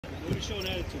You're showing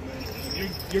attitude, man.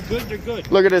 You're good, they're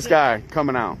good. Look at this guy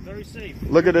coming out. Very safe.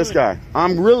 Look at this guy.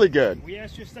 I'm really good. We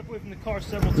asked you to step away from the car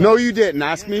several times. No, you didn't.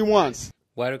 Ask me once.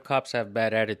 Why do cops have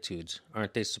bad attitudes?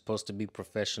 Aren't they supposed to be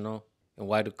professional? And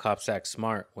why do cops act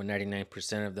smart when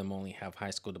 99% of them only have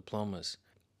high school diplomas?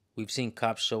 We've seen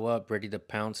cops show up ready to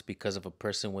pounce because of a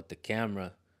person with the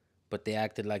camera, but they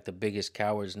acted like the biggest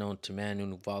cowards known to man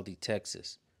in Uvalde,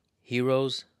 Texas.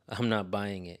 Heroes? I'm not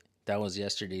buying it. That was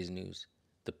yesterday's news.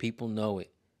 The people know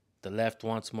it. The left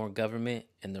wants more government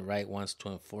and the right wants to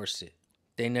enforce it.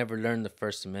 They never learned the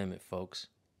First Amendment, folks.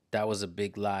 That was a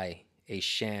big lie, a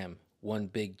sham, one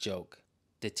big joke.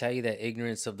 They tell you that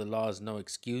ignorance of the law is no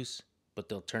excuse, but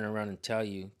they'll turn around and tell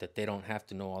you that they don't have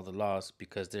to know all the laws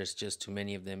because there's just too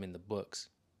many of them in the books.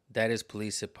 That is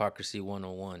police hypocrisy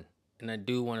 101. And I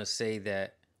do want to say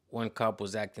that one cop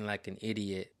was acting like an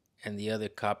idiot and the other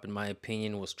cop, in my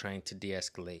opinion, was trying to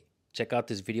de-escalate. Check out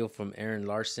this video from Aaron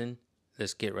Larson.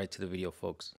 Let's get right to the video,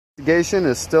 folks. Investigation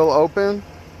is still open.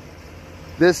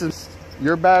 This is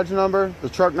your badge number. The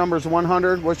truck number is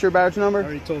 100. What's your badge number? I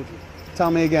already told you. Tell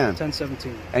me again.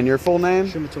 1017. And your full name?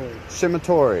 Shimitori.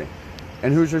 Shimitori.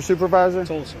 And who's your supervisor?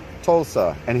 Tulsa.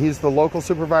 Tulsa. And he's the local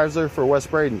supervisor for West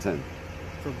Bradenton.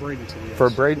 For Bradenton, yes. For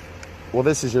Bradenton? Well,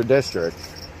 this is your district.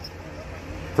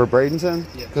 For Bradenton?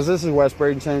 Yes. Because this is West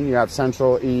Bradenton. You have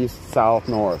Central, East, South,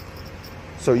 North.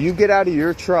 So you get out of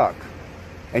your truck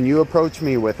and you approach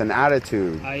me with an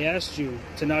attitude. I asked you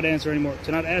to not ask any more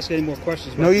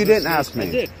questions. No, you didn't ask me.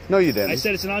 I did. No, you didn't. I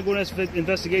said it's an ongoing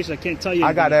investigation. I can't tell you.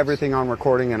 I got else. everything on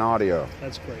recording and audio.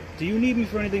 That's great. Do you need me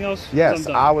for anything else? Yes,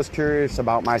 I was curious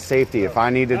about my safety, if I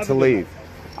needed to leave.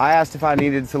 I asked if I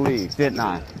needed to leave, didn't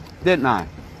I? Didn't I?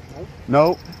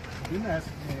 Nope.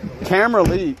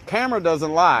 Camera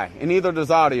doesn't lie, and neither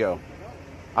does audio.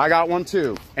 I got one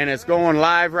too, and it's going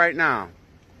live right now.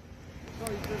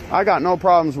 I got no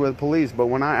problems with police, but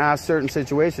when I ask certain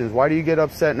situations, why do you get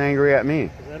upset and angry at me?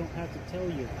 Because I don't have to tell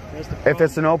you. That's the problem. If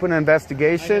it's an open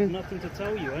investigation, I have nothing to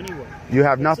tell you anyway. You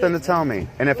have nothing to tell me.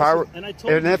 And if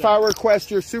I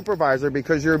request your supervisor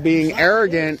because you're being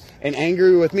arrogant and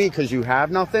angry with me because you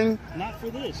have nothing. Not for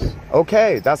this.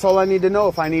 Okay, that's all I need to know.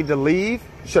 If I need to leave,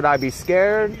 should I be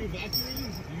scared? Are you evacuating?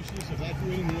 You see us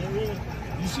evacuating the area?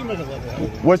 You seem like a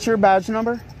level-headed. What's your badge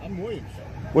number? I'm Williams.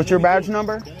 What's your badge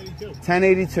number?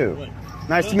 1082.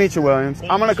 Nice to meet you, Williams.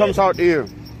 I'm going to come talk to you.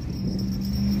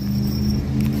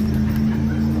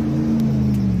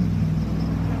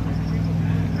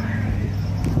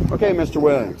 Okay, Mr.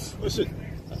 Williams. Listen,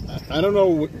 I don't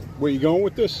know where you're going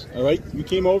with this, all right? You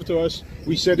came over to us.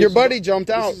 We said your buddy jumped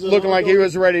out looking like he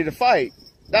was ready to fight.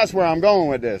 That's where I'm going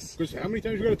with this. Because how many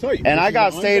times you got to tell you? And I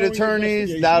got state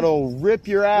attorneys that'll rip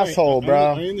your asshole,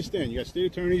 bro. I understand. You got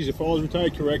state attorneys, you follow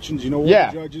retired corrections, you know all the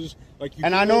judges. Like you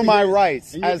and I know my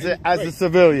rights as a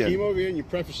civilian. You came over here and you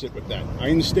preface it with that. I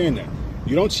understand that.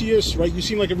 You don't see us, right? You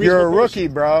seem like a reasonable You're a rookie,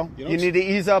 person. bro. You need to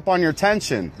ease up on your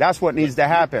tension. That's what needs to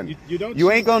happen.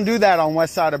 You ain't going to do that on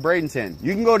west side of Bradenton.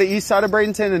 You can go to east side of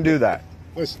Bradenton and do that.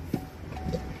 Listen.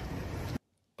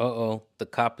 Uh-oh, the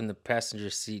cop in the passenger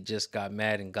seat just got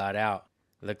mad and got out.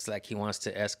 Looks like he wants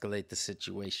to escalate the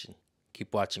situation.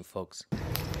 Keep watching, folks.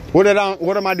 What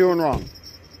am I doing wrong?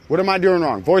 What am I doing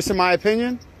wrong? Voicing my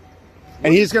opinion?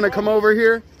 And he's going to come over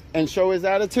here and show his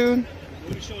attitude?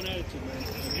 You're showing attitude,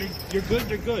 man. You're good,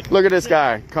 they're good. Look at this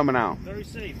guy coming out. Very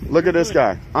safe. Look at this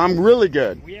guy. I'm really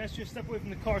good. We asked you to step away from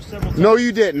the car several times. No,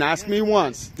 you didn't. Ask me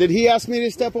once. Did he ask me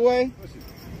to step away? Listen,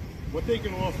 we're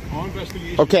taking off our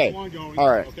investigation. Okay. All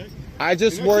right. Okay? I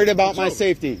just worried about my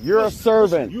safety. You're a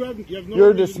servant.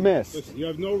 You're dismissed. Listen, you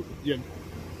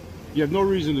have no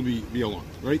reason to be alarmed,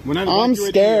 right? When I'm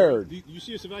scared. You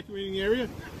see us evacuating the area?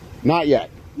 Not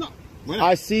yet. No.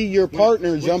 I see your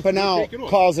partner jumping out,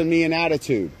 causing me an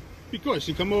attitude. Because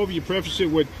you come over, you preface it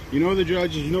with, you know the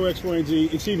judges, you know X, Y, and Z.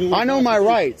 It's even. I know my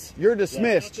rights. You're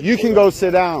dismissed. You can go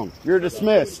sit down. You're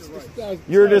dismissed.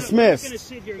 You're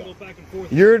dismissed.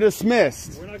 You're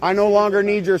dismissed. I no longer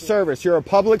need your service. You're a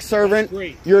public servant.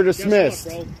 You're dismissed.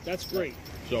 That's great.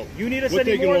 So you need us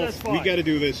anymore, that's fine. We got to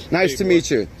do this. Nice to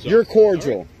meet you. You're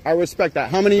cordial. I respect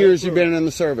that. How many years you been in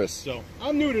the service? So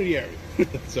I'm new to the area.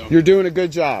 So you're doing a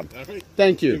good job.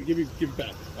 Thank you. Give it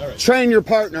back. All right. Train your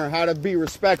partner how to be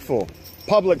respectful.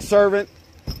 Public servant.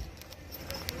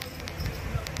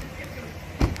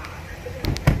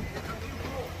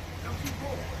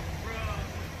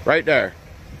 Right there.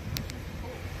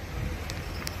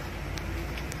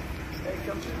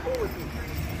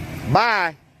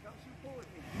 Bye.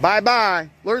 Bye-bye.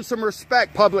 Learn some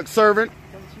respect, public servant.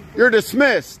 You're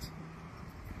dismissed.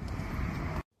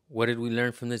 What did we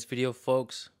learn from this video,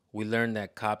 folks? We learned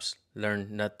that cops learn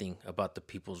nothing about the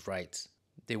people's rights.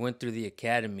 They went through the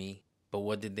academy, but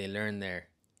what did they learn there?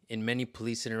 In many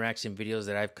police interaction videos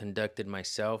that I've conducted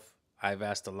myself, I've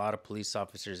asked a lot of police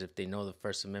officers if they know the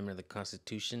First Amendment of the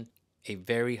Constitution. A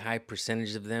very high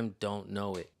percentage of them don't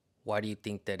know it. Why do you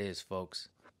think that is, folks?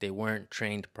 They weren't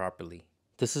trained properly.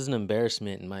 This is an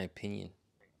embarrassment in my opinion.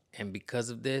 And because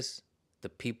of this, the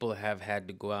people have had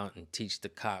to go out and teach the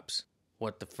cops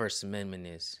what the First Amendment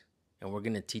is. And we're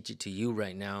going to teach it to you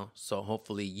right now, so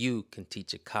hopefully you can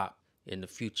teach a cop in the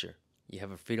future. You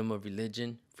have a freedom of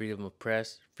religion, freedom of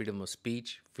press, freedom of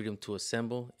speech, freedom to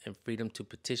assemble, and freedom to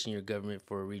petition your government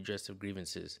for a redress of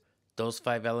grievances. Those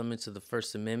 5 elements of the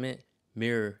First Amendment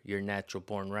mirror your natural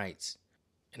born rights.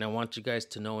 And I want you guys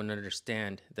to know and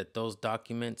understand that those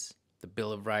documents, the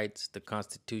Bill of Rights, the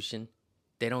Constitution,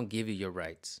 they don't give you your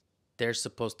rights. They're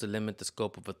supposed to limit the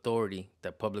scope of authority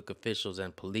that public officials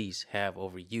and police have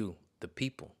over you, the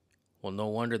people. Well, no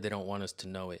wonder they don't want us to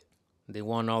know it. They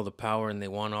want all the power and they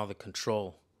want all the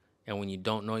control. And when you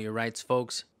don't know your rights,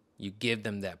 folks, you give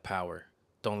them that power.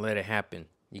 Don't let it happen.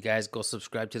 You guys go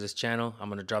subscribe to this channel. I'm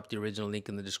going to drop the original link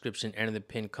in the description and in the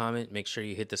pinned comment. Make sure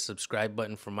you hit the subscribe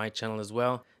button for my channel as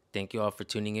well. Thank you all for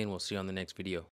tuning in. We'll see you on the next video.